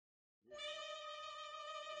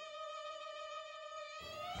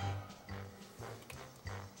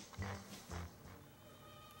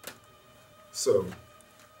So,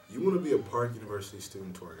 you want to be a Park University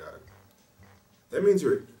student tour guide. That means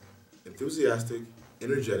you're enthusiastic,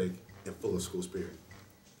 energetic, and full of school spirit.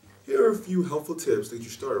 Here are a few helpful tips to get you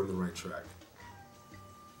started on the right track.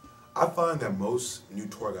 I find that most new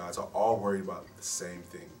tour guides are all worried about the same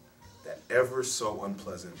thing, that ever so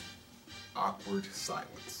unpleasant, awkward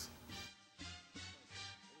silence.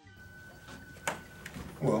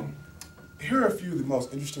 Well, here are a few of the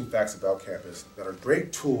most interesting facts about campus that are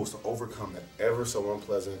great tools to overcome that ever so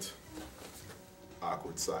unpleasant,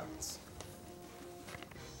 awkward silence.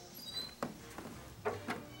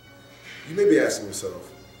 You may be asking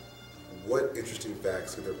yourself, what interesting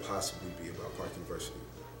facts could there possibly be about Park University?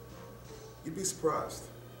 You'd be surprised.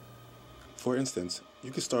 For instance,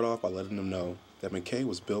 you could start off by letting them know that McKay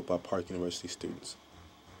was built by Park University students.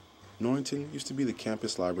 Norrington used to be the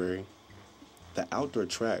campus library. The outdoor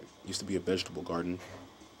track used to be a vegetable garden.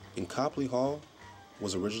 And Copley Hall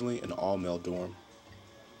was originally an all-male dorm.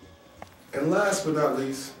 And last but not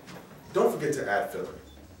least, don't forget to add filler.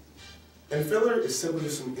 And filler is simply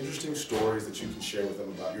just some interesting stories that you can share with them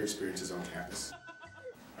about your experiences on campus.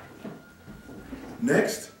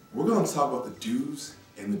 Next, we're going to talk about the do's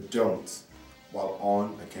and the don'ts while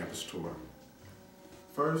on a campus tour.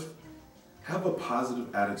 First, have a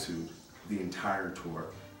positive attitude the entire tour.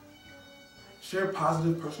 Share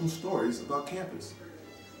positive personal stories about campus.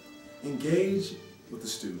 Engage with the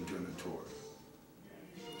student during the tour.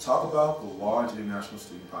 Talk about the large international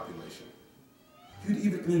student population. You could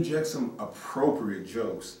even interject some appropriate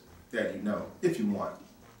jokes that you know, if you want.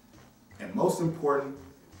 And most important,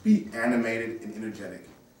 be animated and energetic.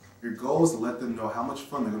 Your goal is to let them know how much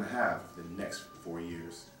fun they're going to have for the next 4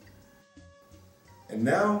 years. And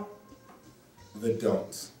now, the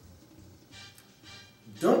don'ts.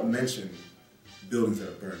 Don't mention buildings that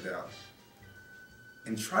are burned down.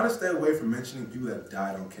 And try to stay away from mentioning people that have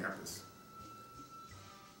died on campus.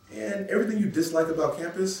 And everything you dislike about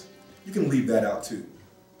campus, you can leave that out too.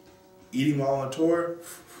 Eating while on a tour,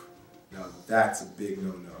 now that's a big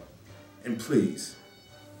no-no. And please,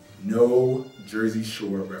 no Jersey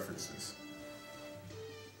Shore references.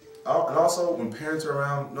 Oh, and also, when parents are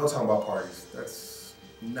around, no talking about parties. That's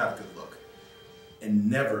not a good look. And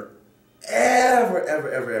never, ever,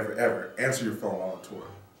 ever, ever, ever, ever answer your phone while on tour.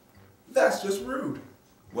 That's just rude.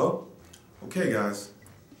 Well, okay guys.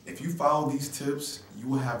 If you follow these tips, you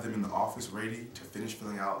will have them in the office ready to finish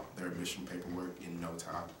filling out their admission paperwork in no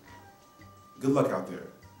time. Good luck out there.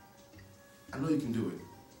 I know you can do it.